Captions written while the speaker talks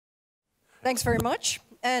Thanks very much.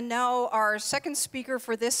 And now our second speaker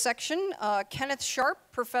for this section, Kenneth Sharpe,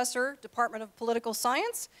 Professor, Department of Political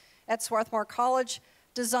Science at Swarthmore College,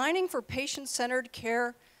 Designing for Patient-Centered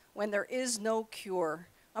Care When There Is No Cure.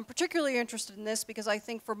 I'm particularly interested in this because I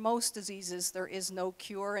think for most diseases there is no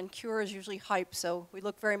cure, and cure is usually hype, so we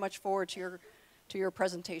look very much forward to your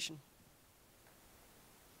presentation.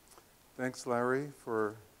 Thanks, Larry,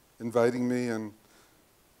 for inviting me, and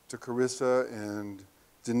to Carissa and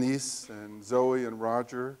Denise and Zoe and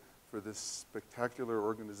Roger for this spectacular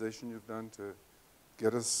organization you've done to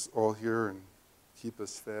get us all here and keep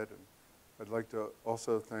us fed. And I'd like to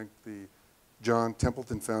also thank the John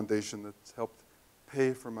Templeton Foundation that's helped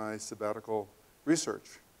pay for my sabbatical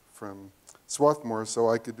research from Swarthmore so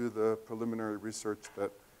I could do the preliminary research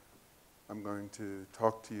that I'm going to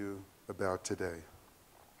talk to you about today.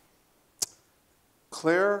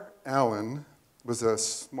 Claire Allen was a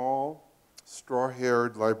small,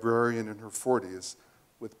 straw-haired librarian in her 40s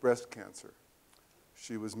with breast cancer.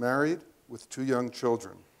 She was married with 2 young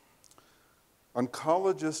children.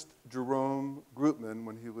 Oncologist Jerome Grootman,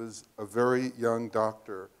 when he was a very young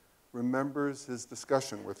doctor, remembers his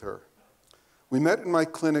discussion with her. We met in my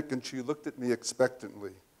clinic and she looked at me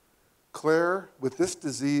expectantly. Claire, with this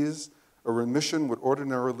disease, a remission would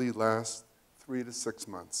ordinarily last 3 to 6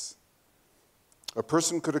 months. A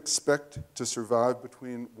person could expect to survive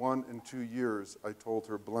between 1 and 2 years, I told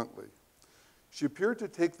her bluntly. She appeared to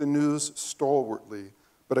take the news stalwartly,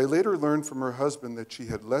 but I later learned from her husband that she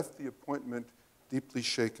had left the appointment deeply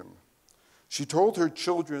shaken. She told her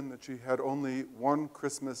children that she had only 1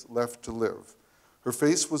 Christmas left to live. Her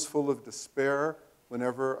face was full of despair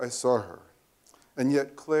whenever I saw her. And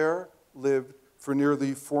yet Claire lived for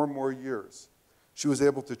nearly 4 more years. She was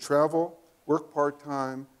able to travel, work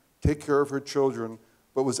part-time, take care of her children,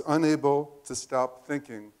 but was unable to stop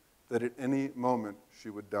thinking that at any moment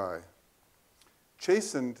she would die.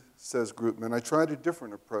 Chastened, says Grootman, I tried a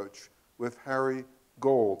different approach with Harry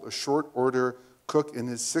Gold, a short-order cook in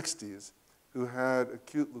his 60s who had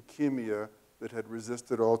acute leukemia that had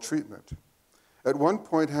resisted all treatment. At one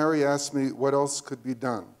point, Harry asked me what else could be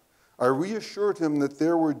done. I reassured him that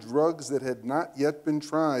there were drugs that had not yet been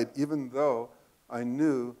tried, even though I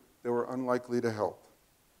knew they were unlikely to help.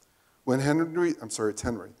 When Henry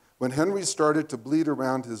started to bleed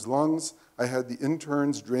around his lungs, I had the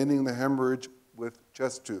interns draining the hemorrhage with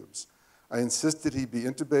chest tubes. I insisted he be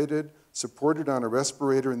intubated, supported on a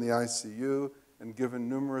respirator in the ICU, and given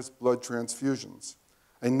numerous blood transfusions.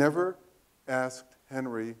 I never asked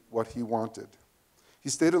Henry what he wanted. He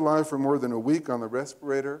stayed alive for more than a week on the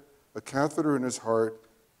respirator, a catheter in his heart,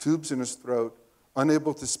 tubes in his throat,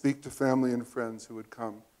 unable to speak to family and friends who would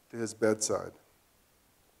come to his bedside.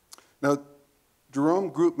 Now, Jerome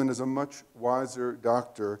Grootman is a much wiser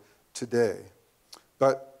doctor today,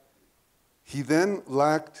 but he then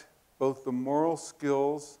lacked both the moral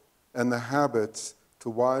skills and the habits to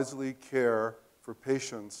wisely care for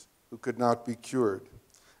patients who could not be cured.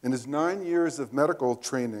 In his 9 years of medical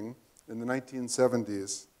training in the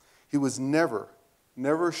 1970s, he was never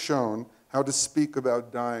shown how to speak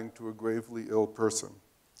about dying to a gravely ill person.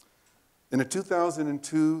 In a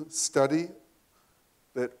 2002 study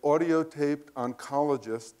that audio-taped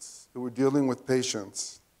oncologists who were dealing with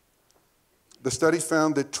patients, the study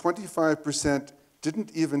found that 25%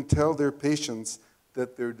 didn't even tell their patients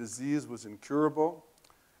that their disease was incurable,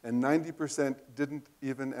 and 90% didn't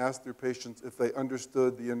even ask their patients if they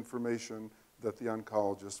understood the information that the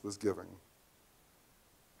oncologist was giving.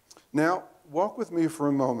 Now, walk with me for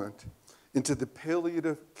a moment into the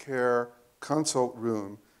palliative care consult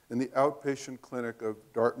room in the outpatient clinic of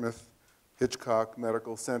Dartmouth Hitchcock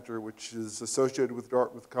Medical Center, which is associated with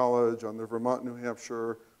Dartmouth College on the Vermont-New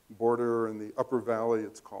Hampshire border in the Upper Valley,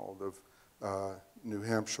 it's called, of New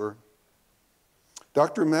Hampshire.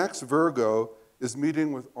 Dr. Max Virgo is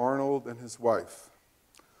meeting with Arnold and his wife.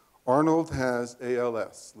 Arnold has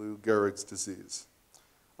ALS, Lou Gehrig's disease.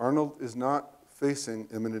 Arnold is not facing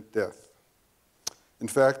imminent death. In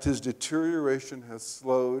fact, his deterioration has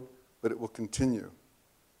slowed, but it will continue.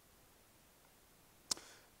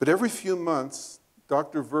 But every few months,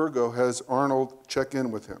 Dr. Virgo has Arnold check in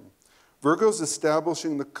with him. Virgo's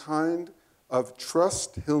establishing the kind of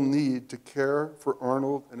trust he'll need to care for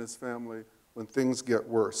Arnold and his family when things get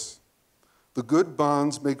worse. The good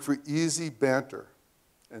bonds make for easy banter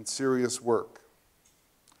and serious work.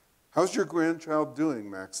 How's your grandchild doing,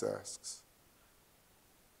 Max asks.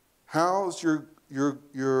 How's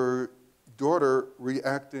your daughter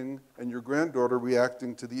reacting and your granddaughter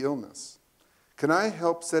reacting to the illness? Can I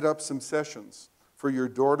help set up some sessions for your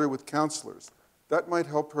daughter with counselors? That might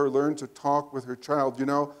help her learn to talk with her child. You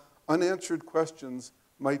know, unanswered questions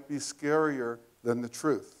might be scarier than the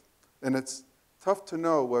truth. And it's tough to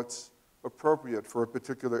know what's appropriate for a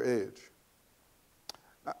particular age.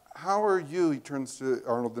 How are you, he turns to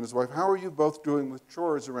Arnold and his wife, how are you both doing with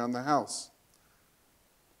chores around the house?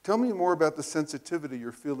 Tell me more about the sensitivity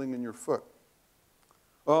you're feeling in your foot.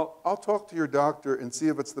 Well, I'll talk to your doctor and see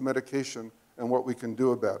if it's the medication and what we can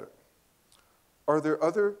do about it. Are there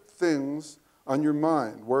other things on your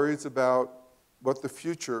mind, worries about what the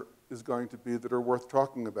future is going to be that are worth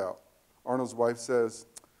talking about? Arnold's wife says,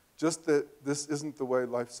 just that this isn't the way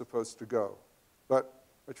life's supposed to go. But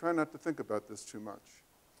I try not to think about this too much.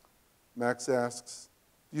 Max asks,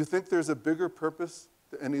 do you think there's a bigger purpose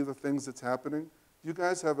to any of the things that's happening? Do you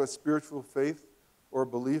guys have a spiritual faith or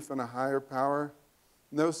belief in a higher power?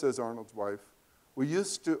 No, says Arnold's wife. We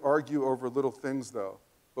used to argue over little things, though,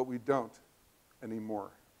 but we don't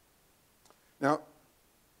anymore. Now,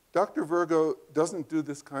 Dr. Virgo doesn't do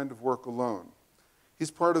this kind of work alone.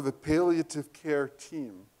 He's part of a palliative care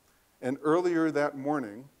team. And earlier that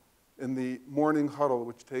morning, in the morning huddle,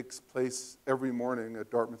 which takes place every morning at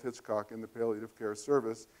Dartmouth-Hitchcock in the palliative care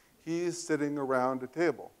service, he's sitting around a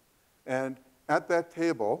table. And at that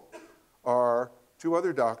table are two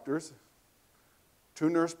other doctors, two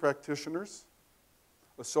nurse practitioners,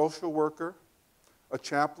 a social worker, a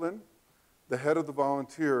chaplain, the head of the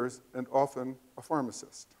volunteers, and often a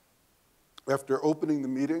pharmacist. After opening the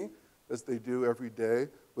meeting, as they do every day,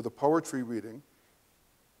 with a poetry reading,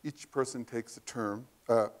 each person takes a turn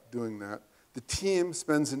doing that. The team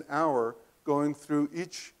spends an hour going through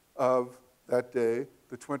each of that day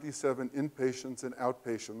the 27 inpatients and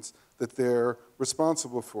outpatients that they're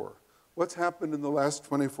responsible for. What's happened in the last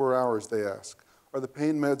 24 hours, they ask. Are the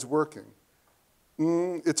pain meds working?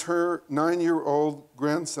 It's her 9-year-old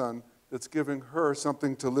grandson that's giving her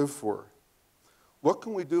something to live for. What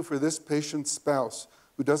can we do for this patient's spouse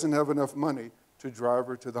who doesn't have enough money to drive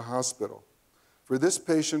her to the hospital? For this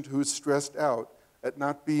patient who's stressed out at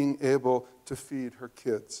not being able to feed her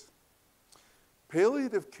kids.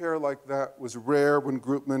 Palliative care like that was rare when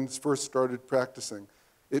Groupman first started practicing.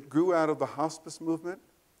 It grew out of the hospice movement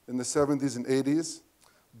in the 70s and 80s.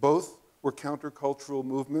 Both were countercultural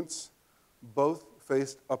movements. Both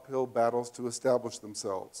faced uphill battles to establish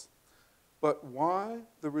themselves. But why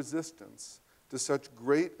the resistance to such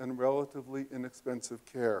great and relatively inexpensive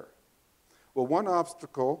care? Well, one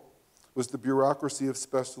obstacle was the bureaucracy of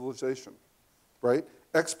specialization, right?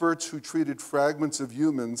 Experts who treated fragments of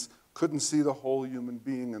humans couldn't see the whole human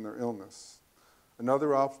being in their illness.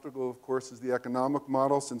 Another obstacle, of course, is the economic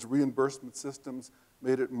model, since reimbursement systems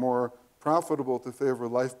made it more profitable to favor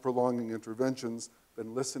life-prolonging interventions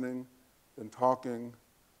than listening, than talking,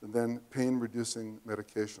 and then pain-reducing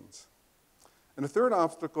medications. And a third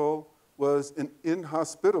obstacle was an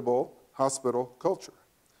inhospitable hospital culture.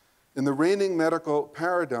 In the reigning medical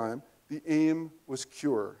paradigm, the aim was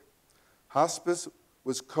cure. Hospice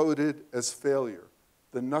was coded as failure,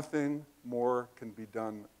 the nothing more can be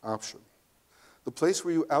done option. The place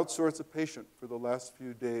where you outsource a patient for the last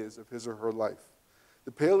few days of his or her life.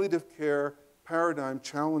 The palliative care paradigm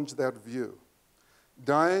challenged that view.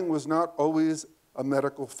 Dying was not always a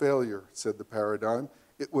medical failure, said the paradigm.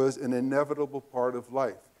 It was an inevitable part of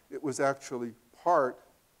life. It was actually part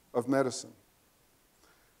of medicine.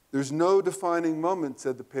 There's no defining moment,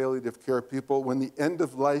 said the palliative care people, when the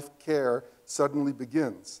end-of-life care suddenly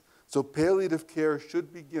begins. So palliative care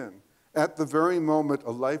should begin at the very moment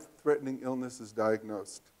a life-threatening illness is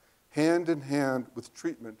diagnosed, hand in hand with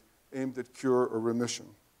treatment aimed at cure or remission.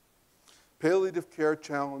 Palliative care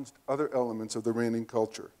challenged other elements of the reigning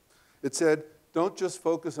culture. It said, don't just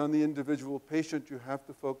focus on the individual patient, you have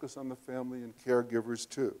to focus on the family and caregivers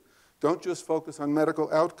too. Don't just focus on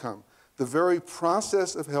medical outcome. The very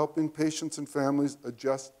process of helping patients and families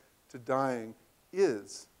adjust to dying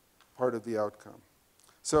is part of the outcome.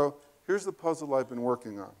 So here's the puzzle I've been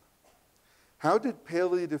working on. How did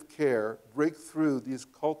palliative care break through these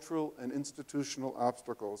cultural and institutional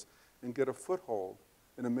obstacles and get a foothold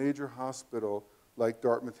in a major hospital like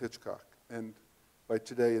Dartmouth-Hitchcock, and by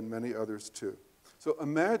today in many others too? So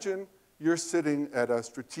imagine you're sitting at a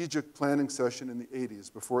strategic planning session in the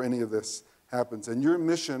 80s before any of this happens, and your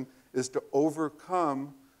mission is to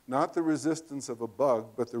overcome not the resistance of a bug,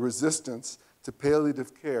 but the resistance to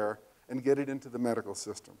palliative care and get it into the medical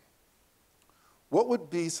system. What would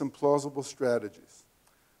be some plausible strategies?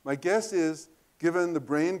 My guess is, given the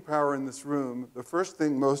brain power in this room, the first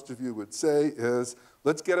thing most of you would say is,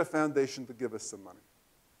 let's get a foundation to give us some money.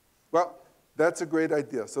 Well, that's a great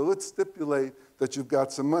idea. So let's stipulate that you've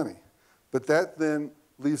got some money. But that then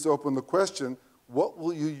leaves open the question, what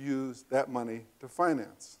will you use that money to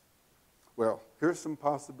finance? Well, here's some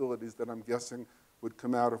possibilities that I'm guessing would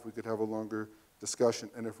come out if we could have a longer discussion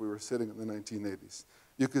and if we were sitting in the 1980s.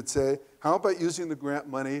 You could say, how about using the grant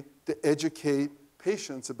money to educate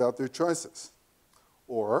patients about their choices?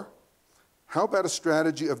 Or, how about a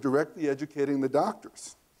strategy of directly educating the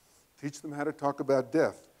doctors? Teach them how to talk about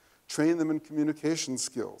death, train them in communication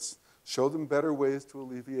skills, show them better ways to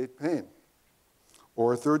alleviate pain.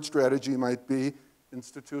 Or a third strategy might be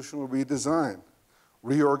institutional redesign,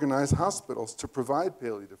 reorganize hospitals to provide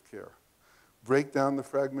palliative care, break down the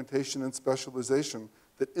fragmentation and specialization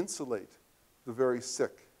that insulate the very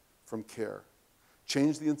sick from care,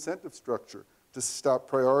 change the incentive structure to stop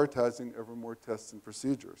prioritizing ever more tests and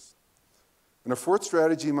procedures. And a fourth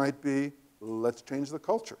strategy might be, let's change the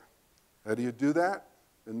culture. How do you do that?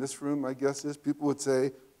 In this room, my guess is people would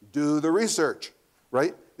say, do the research,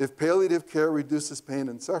 right? If palliative care reduces pain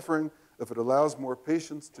and suffering, if it allows more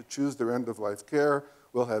patients to choose their end-of-life care,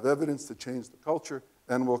 we'll have evidence to change the culture,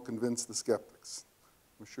 and we'll convince the skeptics.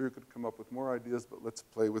 I'm sure you could come up with more ideas, but let's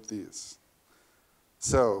play with these.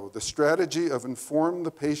 So, the strategy of inform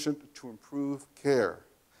the patient to improve care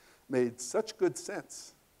made such good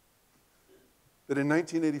sense that in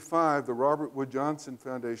 1985, the Robert Wood Johnson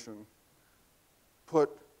Foundation put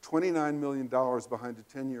 $29 million behind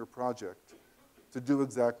a 10-year project to do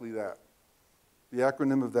exactly that. The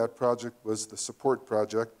acronym of that project was the Support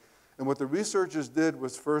Project. And what the researchers did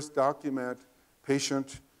was first document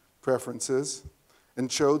patient preferences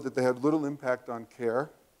and showed that they had little impact on care,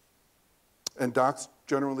 and docs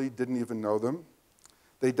generally didn't even know them.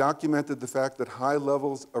 They documented the fact that high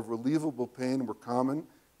levels of relievable pain were common,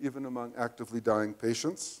 even among actively dying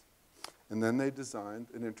patients. And then they designed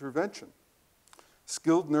an intervention.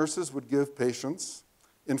 Skilled nurses would give patients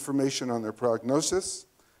information on their prognosis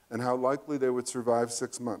and how likely they would survive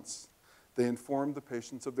 6 months. They informed the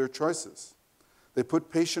patients of their choices. They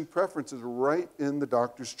put patient preferences right in the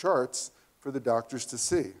doctor's charts for the doctors to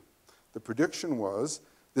see. The prediction was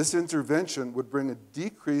this intervention would bring a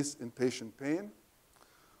decrease in patient pain.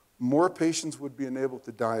 More patients would be enabled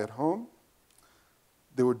to die at home.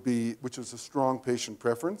 There would be, which was a strong patient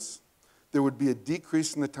preference. There would be a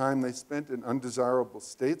decrease in the time they spent in undesirable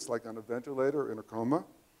states, like on a ventilator or in a coma.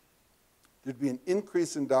 There'd be an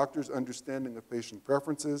increase in doctors' understanding of patient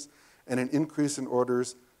preferences and an increase in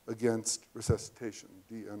orders against resuscitation,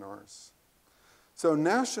 DNRs. So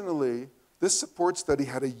nationally, this support study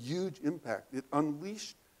had a huge impact. It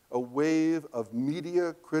unleashed a wave of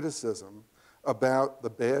media criticism about the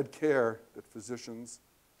bad care that physicians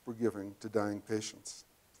were giving to dying patients.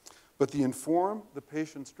 But the inform the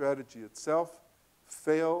patient strategy itself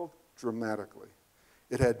failed dramatically.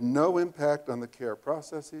 It had no impact on the care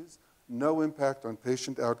processes, no impact on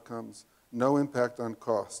patient outcomes, no impact on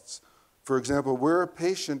costs. For example, where a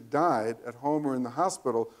patient died at home or in the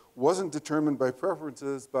hospital wasn't determined by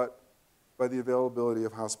preferences, but by the availability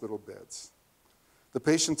of hospital beds. The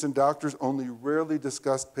patients and doctors only rarely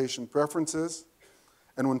discussed patient preferences,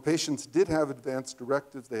 and when patients did have advanced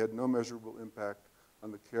directives, they had no measurable impact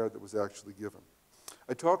on the care that was actually given.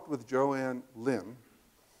 I talked with Joanne Lynn,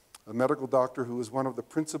 a medical doctor who was one of the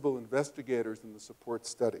principal investigators in the support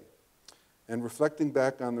study. And reflecting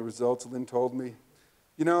back on the results, Lynn told me,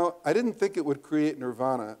 you know, I didn't think it would create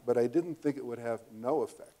nirvana, but I didn't think it would have no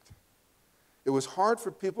effect. It was hard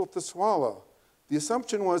for people to swallow. The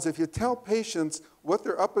assumption was if you tell patients what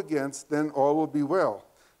they're up against, then all will be well.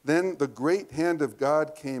 Then the great hand of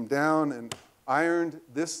God came down and ironed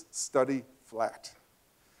this study flat.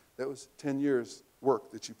 That was 10 years'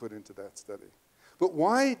 work that she put into that study. But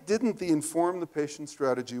why didn't the inform the patient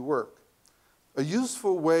strategy work? A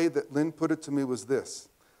useful way that Lynn put it to me was this: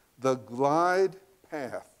 the glide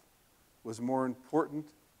path was more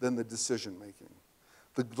important than the decision making.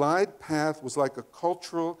 The glide path was like a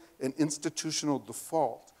cultural and institutional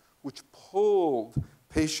default which pulled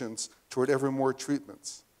patients toward ever more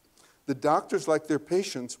treatments. The doctors, like their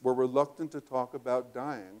patients, were reluctant to talk about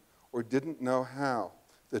dying or didn't know how.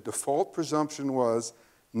 The default presumption was,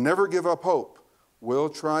 never give up hope. We'll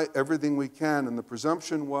try everything we can. And the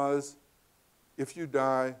presumption was, if you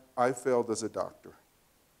die, I failed as a doctor.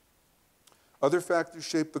 Other factors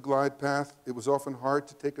shaped the glide path. It was often hard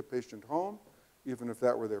to take a patient home, even if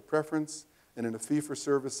that were their preference. And in a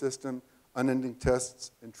fee-for-service system, unending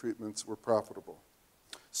tests and treatments were profitable.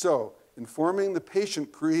 So, informing the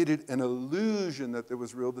patient created an illusion that there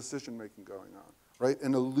was real decision-making going on, right?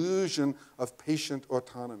 An illusion of patient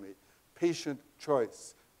autonomy, patient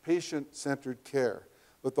choice, patient-centered care.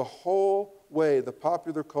 But the whole way the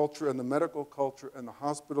popular culture and the medical culture and the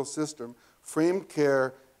hospital system framed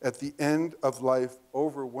care at the end of life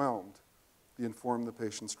overwhelmed the inform the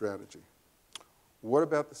patient strategy. What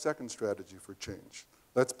about the second strategy for change?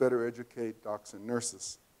 Let's better educate docs and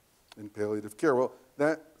nurses in palliative care. Well,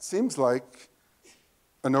 that seems like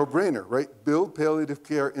a no-brainer, right? Build palliative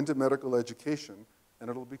care into medical education, and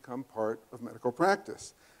it'll become part of medical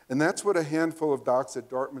practice. And that's what a handful of docs at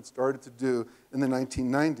Dartmouth started to do in the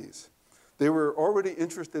 1990s. They were already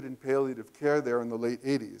interested in palliative care there in the late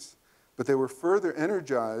 80s, but they were further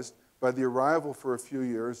energized by the arrival for a few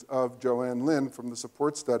years of Joanne Lynn from the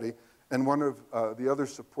support study and one of the other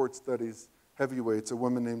support studies heavyweights, a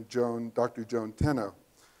woman named Dr. Joan Tenno.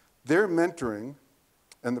 Their mentoring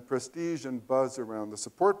and the prestige and buzz around the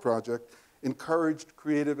support project encouraged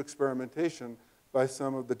creative experimentation by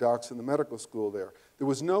some of the docs in the medical school there. There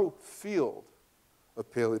was no field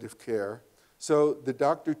of palliative care, so the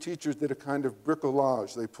doctor-teachers did a kind of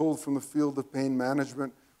bricolage. They pulled from the field of pain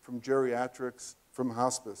management, from geriatrics, from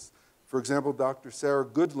hospice. For example, Dr. Sarah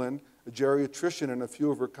Goodland, a geriatrician, and a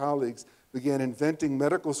few of her colleagues began inventing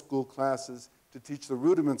medical school classes to teach the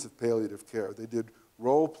rudiments of palliative care. They did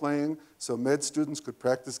role-playing so med students could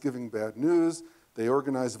practice giving bad news. They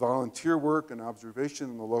organized volunteer work and observation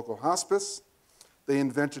in the local hospice. They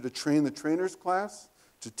invented a train the trainers class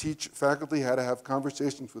to teach faculty how to have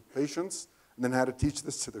conversations with patients and then how to teach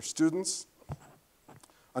this to their students.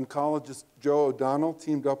 Oncologist Joe O'Donnell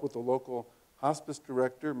teamed up with the local hospice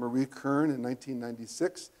director, Marie Kern, in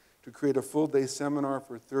 1996 to create a full-day seminar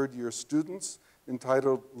for third-year students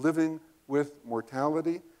entitled Living with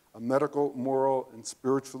Mortality, a Medical, Moral, and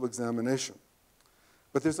Spiritual Examination.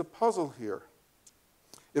 But there's a puzzle here.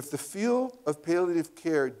 If the field of palliative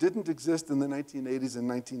care didn't exist in the 1980s and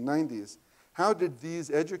 1990s, how did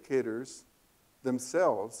these educators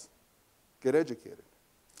themselves get educated?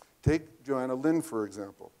 Take Joanna Lynn, for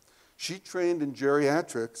example. She trained in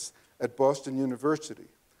geriatrics at Boston University.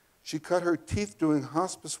 She cut her teeth doing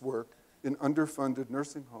hospice work in underfunded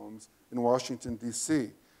nursing homes in Washington,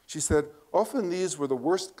 D.C. She said, often these were the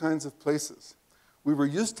worst kinds of places. We were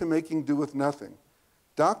used to making do with nothing.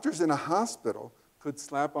 Doctors in a hospital could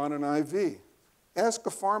slap on an IV. Ask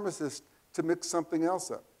a pharmacist to mix something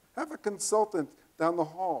else up. Have a consultant down the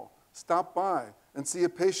hall stop by and see a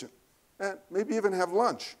patient, and maybe even have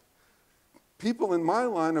lunch. People in my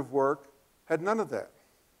line of work had none of that.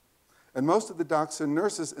 And most of the docs and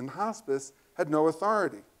nurses in hospice had no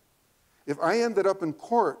authority. If I ended up in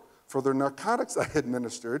court for the narcotics I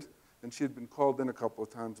administered, and she had been called in a couple of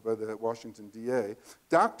times by the Washington DA,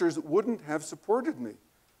 doctors wouldn't have supported me.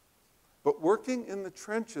 But working in the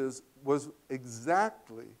trenches was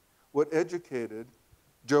exactly what educated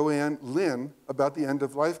Joanne Lynn about the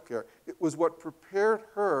end-of-life care. It was what prepared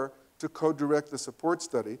her to co-direct the support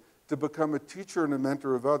study, to become a teacher and a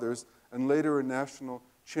mentor of others, and later a national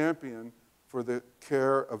champion for the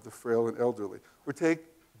care of the frail and elderly. Or take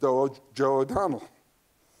Joe O'Donnell.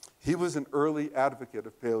 He was an early advocate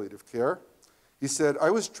of palliative care. He said,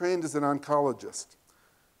 I was trained as an oncologist.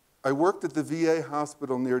 I worked at the VA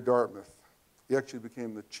hospital near Dartmouth. He actually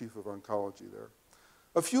became the chief of oncology there.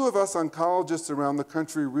 A few of us oncologists around the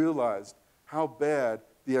country realized how bad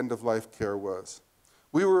the end-of-life care was.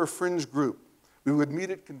 We were a fringe group. We would meet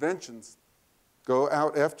at conventions, go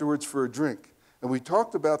out afterwards for a drink, and we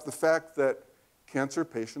talked about the fact that cancer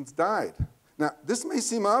patients died. Now, this may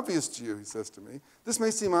seem obvious to you, he says to me. This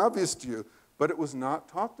may seem obvious to you, but it was not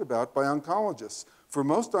talked about by oncologists. For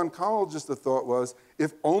most oncologists, the thought was,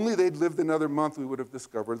 if only they'd lived another month, we would have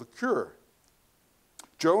discovered the cure.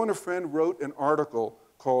 Joe and a friend wrote an article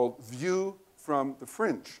called View from the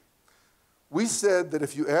Fringe. We said that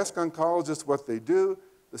if you ask oncologists what they do,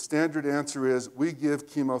 the standard answer is, we give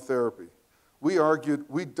chemotherapy. We argued,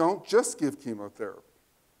 we don't just give chemotherapy.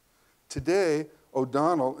 Today,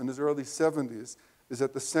 O'Donnell, in his early 70s, is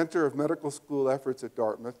at the center of medical school efforts at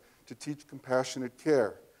Dartmouth to teach compassionate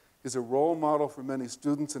care. He's a role model for many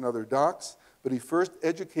students and other docs, but he first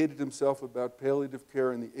educated himself about palliative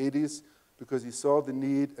care in the 80s because he saw the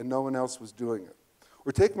need and no one else was doing it.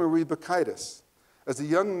 Or take Marie Bacchitis. As a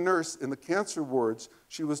young nurse in the cancer wards,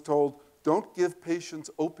 she was told, don't give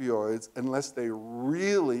patients opioids unless they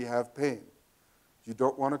really have pain. You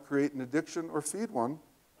don't want to create an addiction or feed one.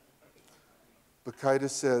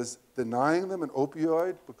 Bacchitis says, denying them an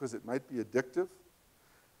opioid because it might be addictive?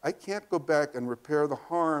 I can't go back and repair the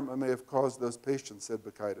harm I may have caused those patients, said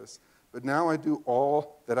Bacchitis, but now I do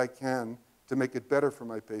all that I can to make it better for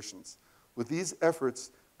my patients. With these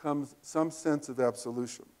efforts comes some sense of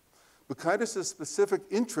absolution. Bacchitis' specific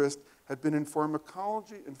interest had been in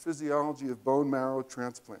pharmacology and physiology of bone marrow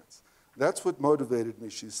transplants. That's what motivated me,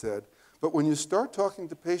 she said. But when you start talking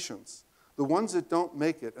to patients, the ones that don't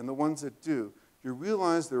make it and the ones that do, you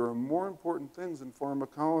realize there are more important things in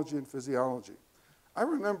pharmacology and physiology. I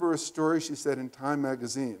remember a story she said in Time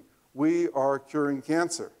magazine. we are curing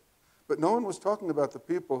cancer. But no one was talking about the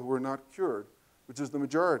people who were not cured, which is the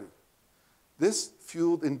majority. This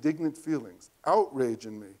fueled indignant feelings, outrage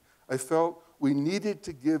in me. I felt we needed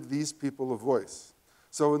to give these people a voice.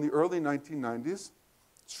 So in the early 1990s,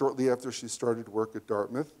 shortly after she started work at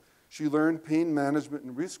Dartmouth, she learned pain management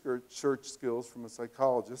and research skills from a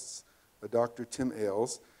psychologist, Dr. Tim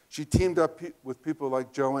Ailes. She teamed up with people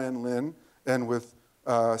like Joanne Lynn and with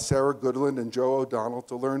Sarah Goodland and Joe O'Donnell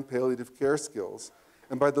to learn palliative care skills.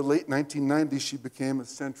 And by the late 1990s, she became a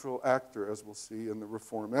central actor, as we'll see, in the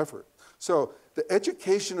reform effort. So the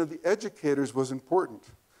education of the educators was important,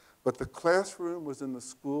 but the classroom was in the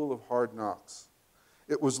school of hard knocks.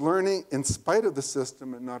 It was learning in spite of the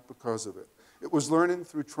system and not because of it. It was learning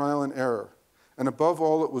through trial and error. And above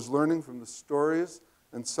all, it was learning from the stories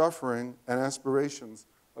and suffering and aspirations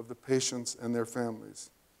of the patients and their families.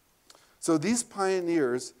 So these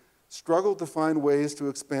pioneers struggled to find ways to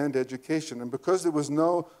expand education. And because there was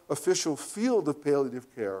no official field of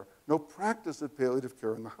palliative care, no practice of palliative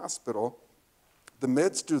care in the hospital, the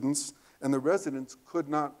med students and the residents could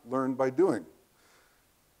not learn by doing.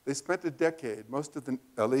 They spent a decade, most of the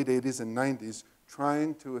late 80s and 90s,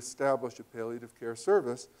 trying to establish a palliative care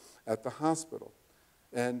service at the hospital.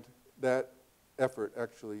 And that effort,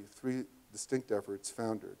 actually 3 distinct efforts,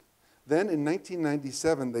 foundered. Then in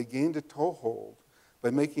 1997, they gained a toehold by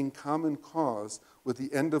making common cause with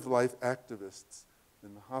the end-of-life activists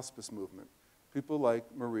in the hospice movement, people like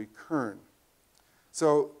Marie Kern.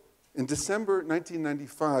 So in December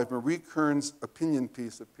 1995, Marie Kern's opinion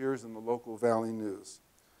piece appears in the local Valley News.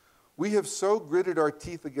 "We have so gritted our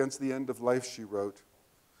teeth against the end of life," she wrote,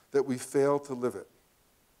 "that we fail to live it."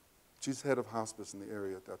 She's head of hospice in the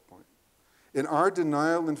area at that point. "In our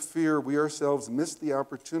denial and fear, we ourselves missed the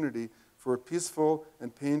opportunity for a peaceful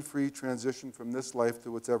and pain-free transition from this life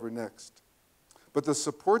to whatever next. But the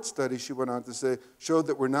support study," she went on to say, "showed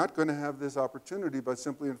that we're not going to have this opportunity by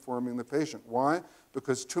simply informing the patient. Why?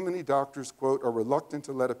 Because too many doctors, quote, are reluctant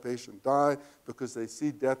to let a patient die because they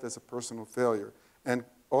see death as a personal failure. And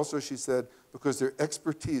also," she said, "because their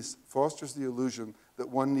expertise fosters the illusion that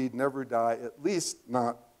one need never die, at least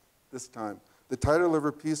not this time." The title of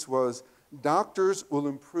her piece was, "Doctors will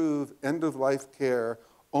improve end-of-life care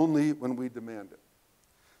only when we demand it."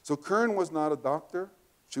 So Kern was not a doctor.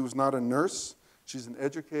 She was not a nurse. She's an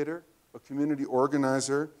educator, a community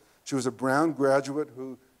organizer. She was a Brown graduate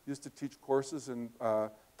who used to teach courses in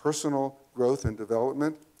personal growth and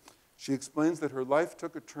development. She explains that her life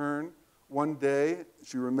took a turn one day.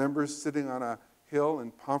 She remembers sitting on a hill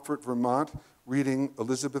in Pomfret, Vermont, reading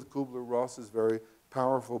Elizabeth Kubler-Ross's very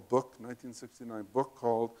powerful book, 1969 book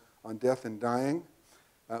called On Death and Dying.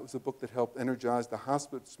 It was a book that helped energize the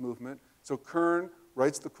hospice movement. So Kern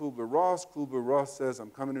writes to Kubler-Ross. Kubler-Ross says, "I'm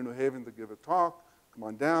coming to New Haven to give a talk. Come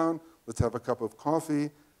on down. Let's have a cup of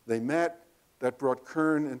coffee." They met. That brought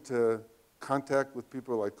Kern into contact with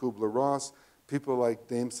people like Kubler-Ross, people like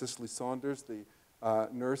Dame Cicely Saunders, the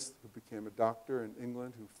nurse who became a doctor in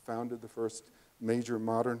England, who founded the first major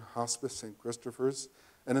modern hospice, St. Christopher's.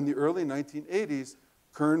 And in the early 1980s,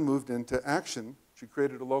 Kern moved into action. She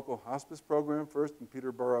created a local hospice program first in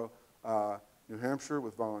Peterborough, New Hampshire,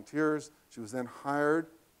 with volunteers. She was then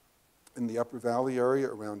hired in the Upper Valley area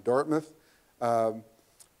around Dartmouth to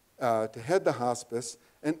head the hospice.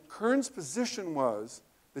 And Kern's position was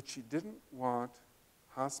that she didn't want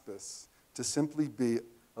hospice to simply be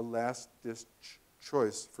a last-ditch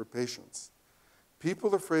choice for patients.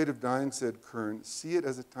 "People afraid of dying," said Kern, "see it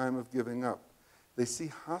as a time of giving up. They see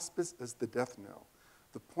hospice as the death knell.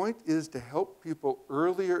 The point is to help people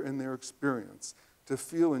earlier in their experience to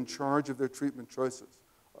feel in charge of their treatment choices,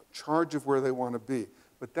 charge of where they want to be.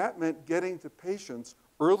 But that meant getting to patients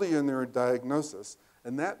early in their diagnosis,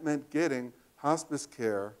 and that meant getting hospice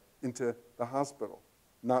care into the hospital,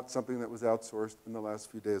 not something that was outsourced in the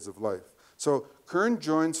last few days of life." So Kern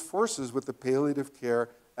joins forces with the palliative care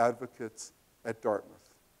advocates at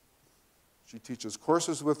Dartmouth. She teaches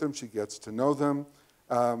courses with them. She gets to know them.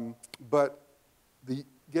 But the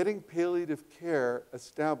getting palliative care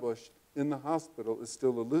established in the hospital is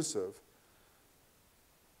still elusive.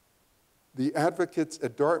 The advocates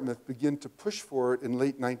at Dartmouth begin to push for it in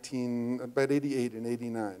about 88 and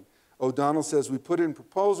 89. O'Donnell says, "We put in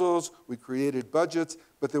proposals, we created budgets,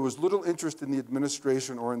 but there was little interest in the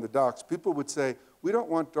administration or in the docs." People would say, "We don't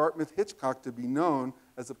want Dartmouth-Hitchcock to be known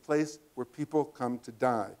as a place where people come to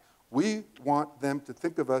die. We want them to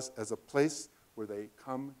think of us as a place where they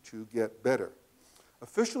come to get better."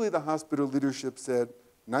 Officially, the hospital leadership said,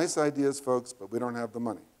 "Nice ideas, folks, but we don't have the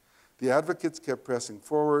money." The advocates kept pressing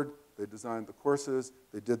forward. They designed the courses.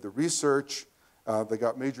 They did the research. They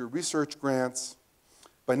got major research grants.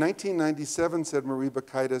 By 1997, said Marie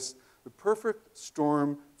Bakaitis, the perfect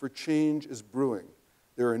storm for change is brewing.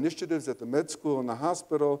 There are initiatives at the med school and the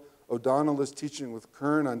hospital. O'Donnell is teaching with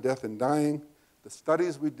Kern on death and dying. The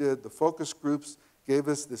studies we did, the focus groups, gave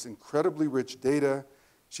us this incredibly rich data.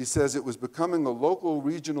 She says it was becoming a local,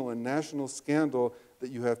 regional, and national scandal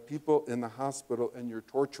that you have people in the hospital and you're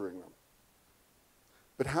torturing them.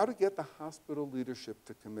 But how to get the hospital leadership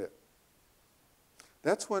to commit?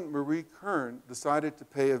 That's when Marie Kern decided to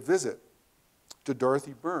pay a visit to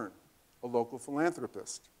Dorothy Byrne, a local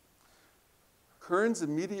philanthropist. Kern's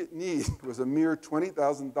immediate need was a mere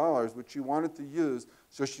 $20,000, which she wanted to use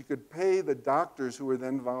so she could pay the doctors who were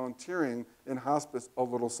then volunteering in hospice a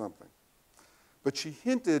little something. But she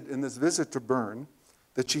hinted in this visit to Byrne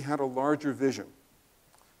that she had a larger vision.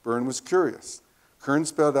 Byrne was curious. Kern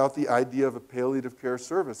spelled out the idea of a palliative care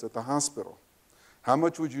service at the hospital. How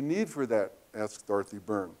much would you need for that? Asked Dorothy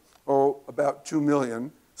Byrne. Oh, about $2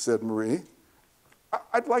 million, said Marie.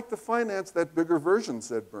 I'd like to finance that bigger version,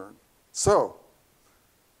 said Byrne. So,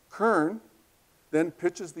 Kern then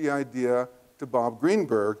pitches the idea to Bob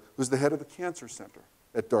Greenberg, who's the head of the cancer center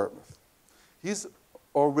at Dartmouth. He's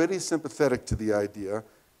already sympathetic to the idea,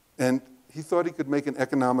 and he thought he could make an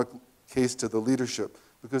economic case to the leadership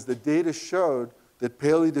because the data showed that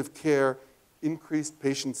palliative care increased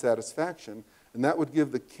patient satisfaction, and that would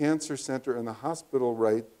give the cancer center and the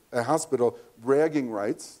hospital bragging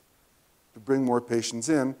rights to bring more patients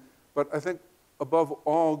in. But I think above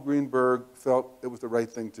all, Greenberg felt it was the right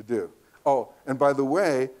thing to do. Oh, and by the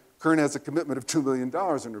way, Kern has a commitment of $2 million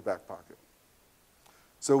in her back pocket.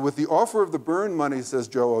 So with the offer of the Byrne money, says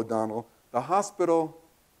Joe O'Donnell, the hospital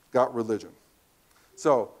got religion.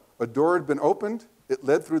 So a door had been opened. It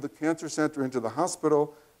led through the cancer center into the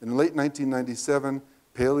hospital. In late 1997,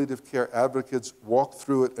 palliative care advocates walked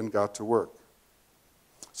through it and got to work.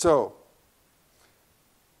 So,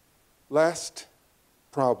 last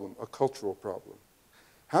problem, a cultural problem.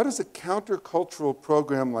 How does a countercultural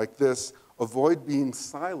program like this avoid being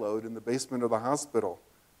siloed in the basement of the hospital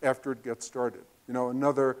after it gets started? You know,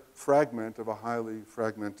 another fragment of a highly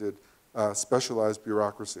fragmented, specialized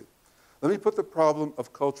bureaucracy. Let me put the problem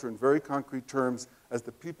of culture in very concrete terms as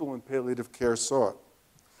the people in palliative care saw it.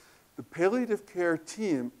 The palliative care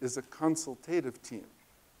team is a consultative team.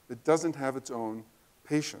 It doesn't have its own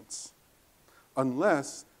patients,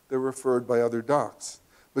 unless they're referred by other docs.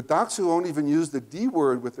 But docs who won't even use the D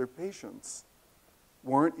word with their patients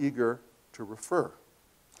weren't eager to refer.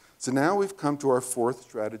 So now we've come to our fourth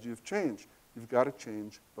strategy of change. You've got to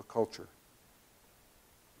change the culture.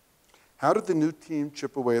 How did the new team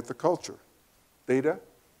chip away at the culture? Data,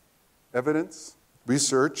 evidence,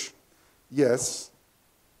 research, yes.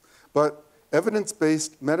 But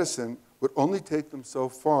evidence-based medicine would only take them so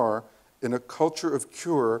far in a culture of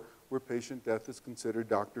cure where patient death is considered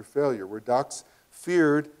doctor failure, where docs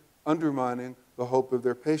feared undermining the hope of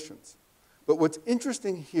their patients. But what's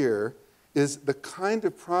interesting here is the kind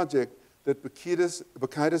of project that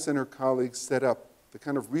Bakaitis and her colleagues set up, the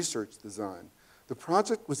kind of research design. The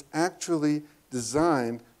project was actually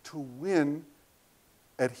designed to win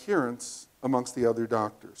adherence amongst the other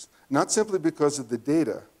doctors, not simply because of the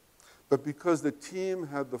data, but because the team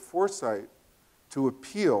had the foresight to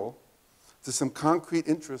appeal to some concrete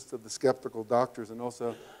interests of the skeptical doctors and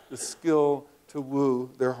also the skill to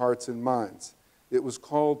woo their hearts and minds. It was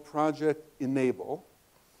called Project Enable,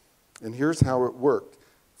 and here's how it worked.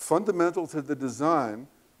 Fundamental to the design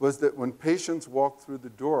was that when patients walked through the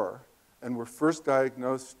door and were first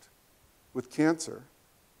diagnosed with cancer,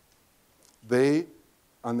 they,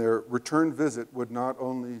 on their return visit, would not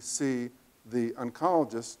only see the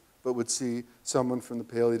oncologist, but would see someone from the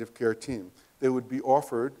palliative care team. They would be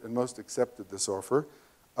offered, and most accepted this offer,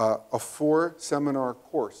 a 4-seminar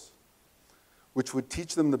course, which would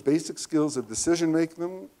teach them the basic skills of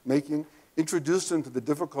decision-making, introduce them to the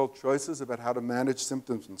difficult choices about how to manage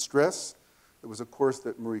symptoms and stress. It was a course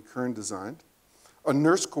that Marie Kern designed. A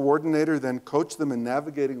nurse coordinator then coached them in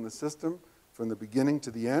navigating the system from the beginning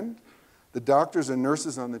to the end. The doctors and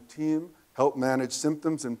nurses on the team helped manage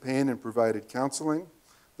symptoms and pain and provided counseling.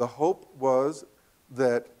 The hope was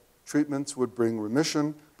that treatments would bring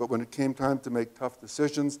remission, but when it came time to make tough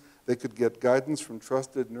decisions, they could get guidance from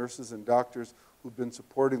trusted nurses and doctors who'd been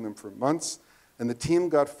supporting them for months. And the team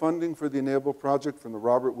got funding for the Enable project from the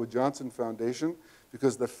Robert Wood Johnson Foundation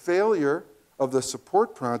because the failure of the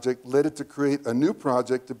support project led it to create a new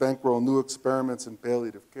project to bankroll new experiments in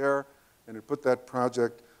palliative care, and it put that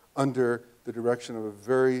project under the direction of a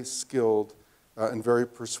very skilled and very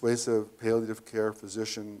persuasive palliative care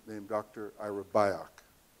physician named Dr. Ira Byock.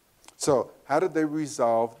 So how did they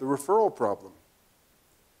resolve the referral problem?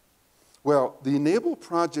 Well, the Enable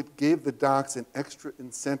project gave the docs an extra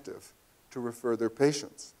incentive to refer their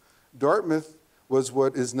patients. Dartmouth was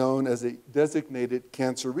what is known as a designated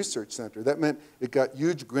cancer research center. That meant it got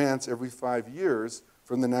huge grants every 5 years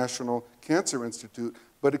from the National Cancer Institute,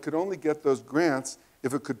 but it could only get those grants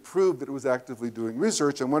if it could prove that it was actively doing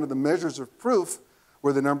research, and one of the measures of proof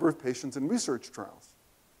were the number of patients in research trials.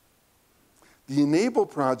 The Enable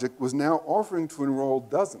project was now offering to enroll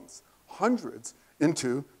dozens, hundreds,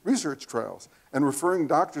 into research trials, and referring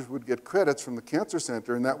doctors would get credits from the cancer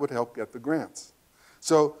center, and that would help get the grants.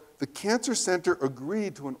 So the cancer center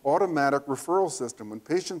agreed to an automatic referral system. When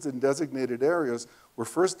patients in designated areas were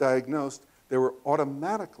first diagnosed, they were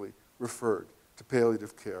automatically referred to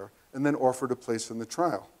palliative care and then offered a place in the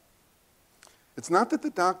trial. It's not that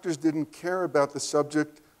the doctors didn't care about the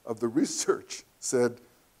subject of the research, said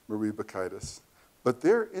Marie Bakaitis, but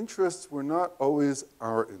their interests were not always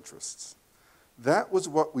our interests. That was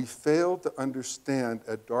what we failed to understand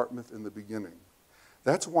at Dartmouth in the beginning.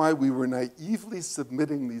 That's why we were naively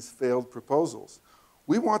submitting these failed proposals.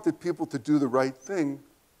 We wanted people to do the right thing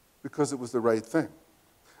because it was the right thing.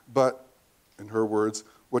 But, in her words,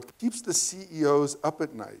 what keeps the CEOs up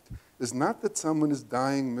at night is not that someone is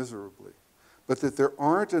dying miserably, but that there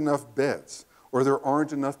aren't enough beds or there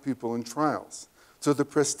aren't enough people in trials. So the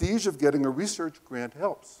prestige of getting a research grant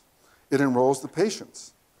helps. It enrolls the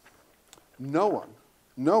patients. No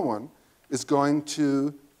one is going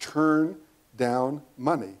to turn down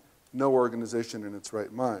money. No organization in its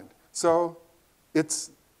right mind. So it's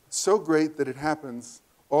so great that it happens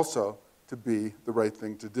also to be the right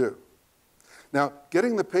thing to do. Now,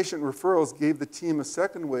 getting the patient referrals gave the team a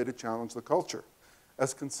second way to challenge the culture.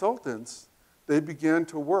 As consultants, they began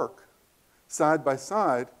to work side by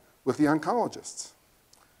side with the oncologists.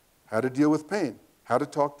 How to deal with pain, how to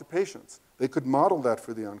talk to patients. They could model that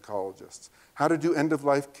for the oncologists. How to do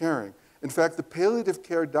end-of-life caring. In fact, the palliative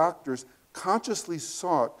care doctors consciously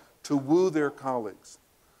sought to woo their colleagues.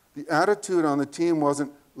 The attitude on the team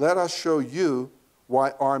wasn't, let us show you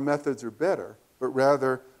why our methods are better, but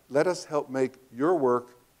rather, let us help make your work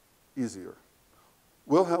easier.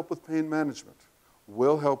 We'll help with pain management.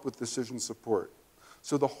 We'll help with decision support.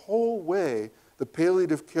 So the whole way the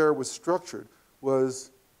palliative care was structured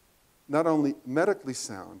was not only medically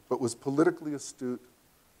sound, but was politically astute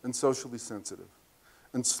and socially sensitive.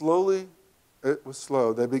 And slowly, it was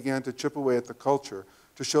slow, they began to chip away at the culture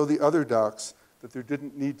to show the other docs that there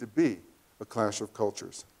didn't need to be a clash of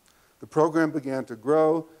cultures. The program began to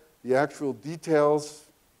grow. The actual details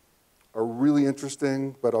are really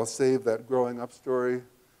interesting, but I'll save that growing up story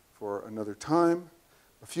for another time.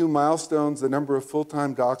 A few milestones: the number of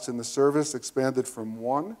full-time docs in the service expanded from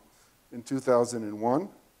 1 in 2001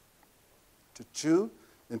 to 2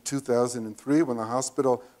 in 2003 when the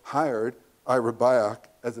hospital hired Ira Byock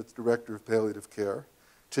as its director of palliative care.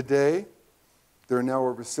 Today, there are now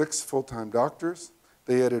over 6 full-time doctors.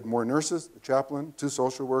 They added more nurses, a chaplain, 2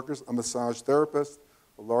 social workers, a massage therapist,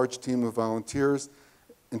 a large team of volunteers.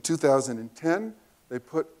 In 2010, they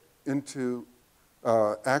put into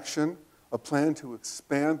action a plan to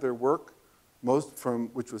expand their work,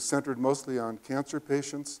 which was centered mostly on cancer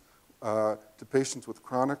patients, to patients with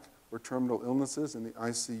chronic or terminal illnesses in the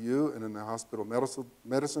ICU and in the hospital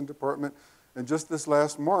medicine department. And just this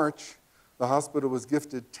last March, the hospital was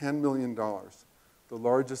gifted $10 million, the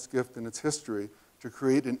largest gift in its history, to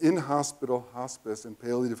create an in-hospital hospice and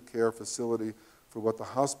palliative care facility for what the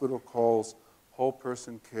hospital calls whole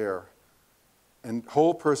person care and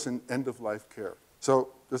whole person end-of-life care. So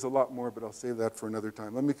there's a lot more, but I'll save that for another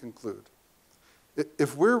time. Let me conclude.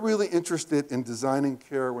 If we're really interested in designing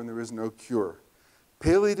care when there is no cure,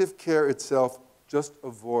 palliative care itself just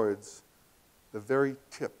avoids the very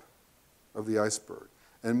tip of the iceberg.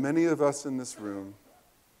 And many of us in this room,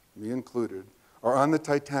 me included, are on the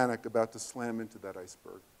Titanic about to slam into that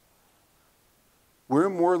iceberg. We're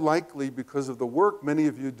more likely, because of the work many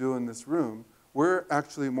of you do in this room, we're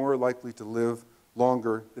actually more likely to live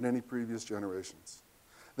longer than any previous generations.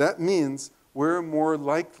 That means we're more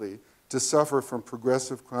likely to suffer from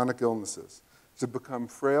progressive chronic illnesses, to become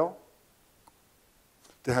frail,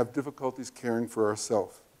 to have difficulties caring for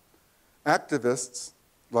ourselves. Activists,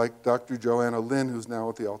 like Dr. Joanna Lynn, who's now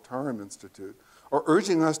at the Altarum Institute, are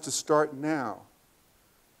urging us to start now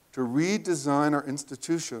to redesign our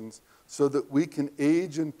institutions so that we can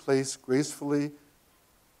age in place gracefully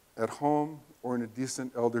at home or in a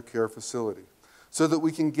decent elder care facility, so that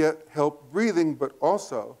we can get help breathing, but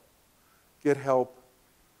also get help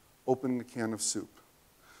opening a can of soup,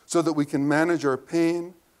 so that we can manage our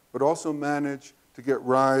pain, but also manage to get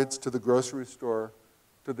rides to the grocery store,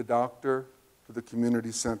 to the doctor, to the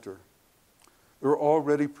community center. There are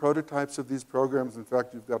already prototypes of these programs. In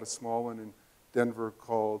fact, you've got a small one in Denver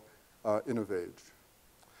called InnovAge.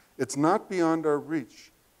 It's not beyond our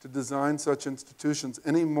reach to design such institutions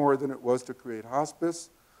any more than it was to create hospice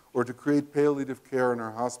or to create palliative care in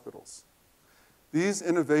our hospitals. These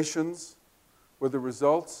innovations were the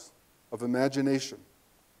results of imagination,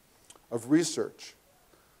 of research,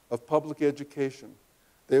 of public education.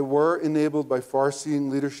 They were enabled by far-seeing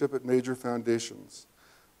leadership at major foundations,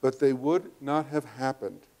 but they would not have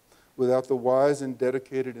happened without the wise and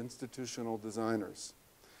dedicated institutional designers,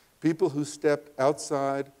 people who stepped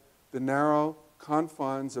outside the narrow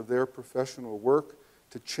confines of their professional work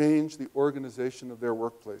to change the organization of their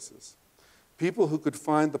workplaces, people who could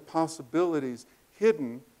find the possibilities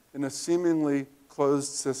hidden in a seemingly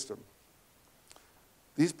closed system.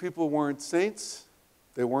 These people weren't saints,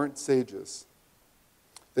 they weren't sages.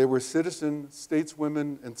 They were citizen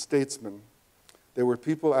stateswomen and statesmen. They were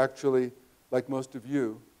people actually like most of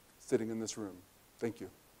you sitting in this room. Thank you.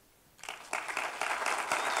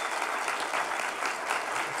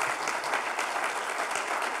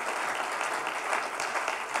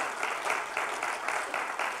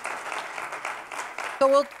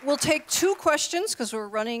 So we'll take 2 questions because we're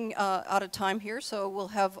running out of time here. So we'll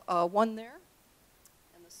have one there.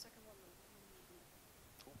 And the second one.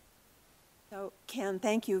 So, Ken,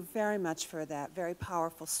 thank you very much for that very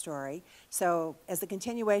powerful story. So, as a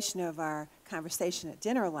continuation of our conversation at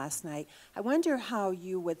dinner last night, I wonder how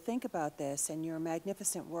you would think about this and your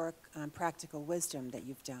magnificent work on practical wisdom that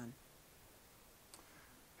you've done.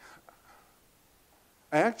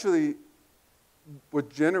 What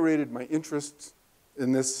generated my interest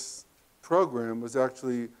in this program was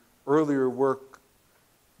actually earlier work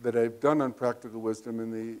that I've done on practical wisdom,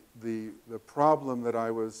 and the problem that I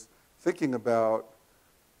was thinking about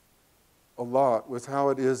a lot was how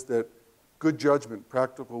it is that good judgment,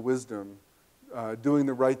 practical wisdom, doing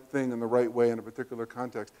the right thing in the right way in a particular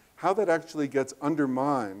context, how that actually gets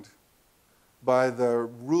undermined by the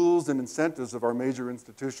rules and incentives of our major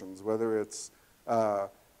institutions, whether it's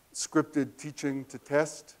scripted teaching to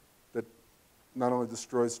test that not only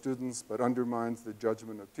destroys students but undermines the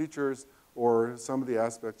judgment of teachers, or some of the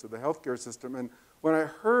aspects of the healthcare system. And when I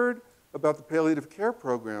heard about the palliative care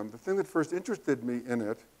program, the thing that first interested me in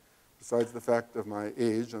it, besides the fact of my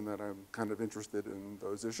age and that I'm kind of interested in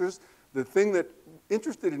those issues, the thing that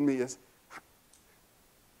interested in me is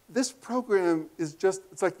this program is just,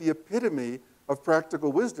 it's like the epitome of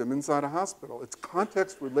practical wisdom inside a hospital. It's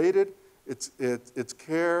context related, it's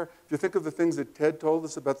care. If you think of the things that Ted told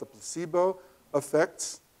us about the placebo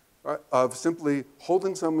effects, right, of simply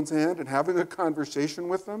holding someone's hand and having a conversation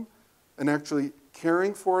with them and actually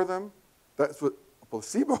caring for them, that's what a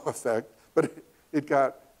placebo effect, but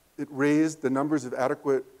it raised the numbers of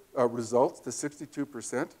adequate results to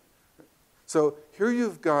 62%. So here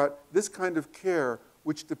you've got this kind of care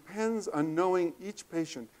which depends on knowing each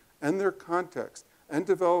patient and their context and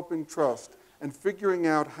developing trust and figuring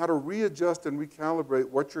out how to readjust and recalibrate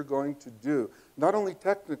what you're going to do, not only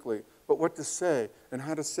technically, but what to say and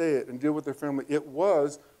how to say it and deal with their family. It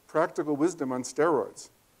was practical wisdom on steroids.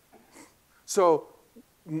 So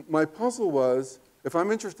my puzzle was, if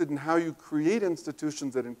I'm interested in how you create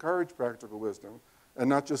institutions that encourage practical wisdom and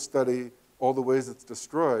not just study all the ways it's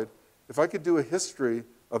destroyed, if I could do a history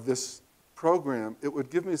of this program, it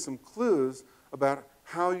would give me some clues about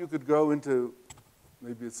how you could go into,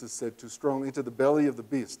 maybe it's just said too strongly, into the belly of the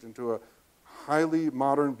beast, into a highly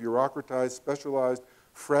modern, bureaucratized, specialized,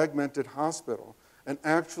 fragmented hospital, and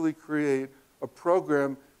actually create a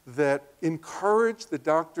program that encouraged the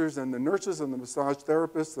doctors and the nurses and the massage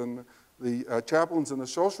therapists and the chaplains and the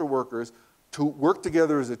social workers to work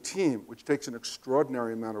together as a team, which takes an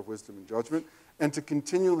extraordinary amount of wisdom and judgment, and to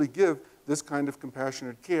continually give this kind of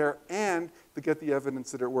compassionate care and to get the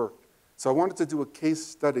evidence that it worked. So I wanted to do a case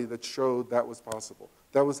study that showed that was possible.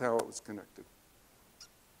 That was how it was connected.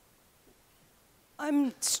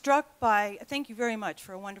 I'm struck by, thank you very much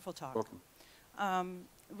for a wonderful talk. Welcome.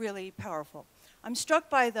 Really powerful. I'm struck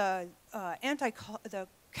by the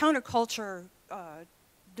counterculture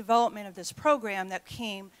development of this program that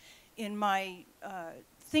came in my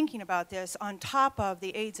thinking about this on top of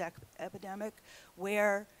the AIDS epidemic,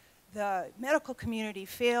 where the medical community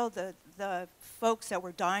failed the folks that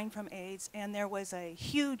were dying from AIDS, and there was a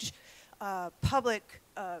huge public,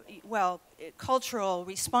 cultural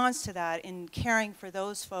response to that in caring for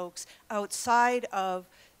those folks outside of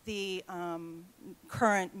the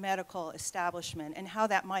current medical establishment, and how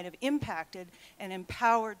that might have impacted and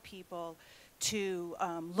empowered people to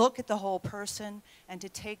look at the whole person and to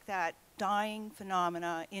take that dying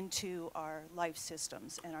phenomena into our life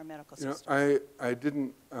systems and our medical systems. I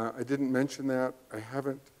didn't mention that.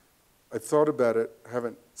 I thought about it,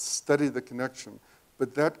 haven't studied the connection,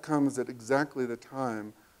 but that comes at exactly the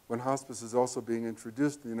time when hospice is also being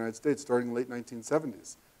introduced in the United States, starting in the late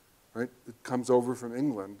 1970s. Right? It comes over from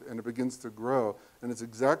England and it begins to grow, and it's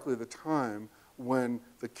exactly the time when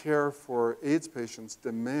the care for AIDS patients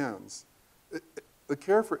demands. The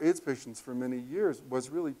care for AIDS patients for many years was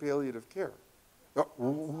really palliative care,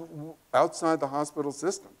 outside the hospital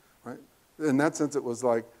system. Right? In that sense, it was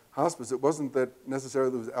like hospice. It wasn't that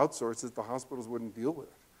necessarily it was outsourced; it's the hospitals wouldn't deal with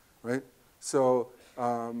it. Right? So,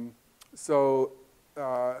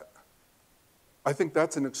 I think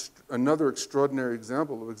that's another extraordinary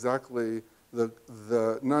example of exactly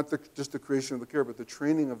just the creation of the care, but the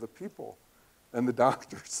training of the people and the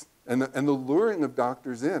doctors and the luring of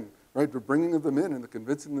doctors in, right? The bringing of them in and the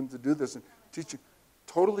convincing them to do this and teaching,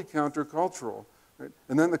 totally countercultural, right?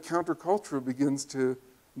 And then the counterculture begins to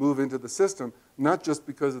move into the system, not just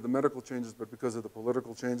because of the medical changes, but because of the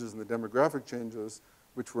political changes and the demographic changes,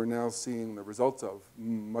 which we're now seeing the results of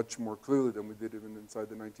much more clearly than we did even inside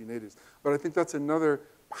the 1980s. But I think that's another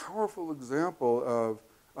powerful example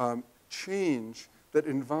of change that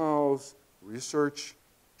involves research,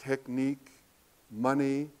 technique,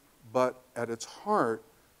 money, but at its heart,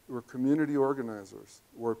 we're community organizers.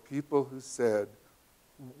 We're people who said,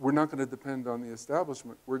 we're not going to depend on the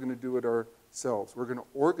establishment. We're going to do it ourselves. We're going to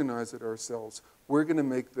organize it ourselves. We're going to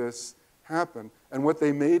make this happen. And what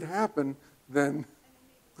they made happen then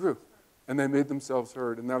grew. And they made themselves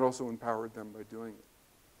heard, and that also empowered them by doing it.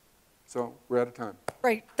 So we're out of time.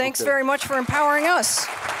 Great. Thanks Okay. very much for empowering us.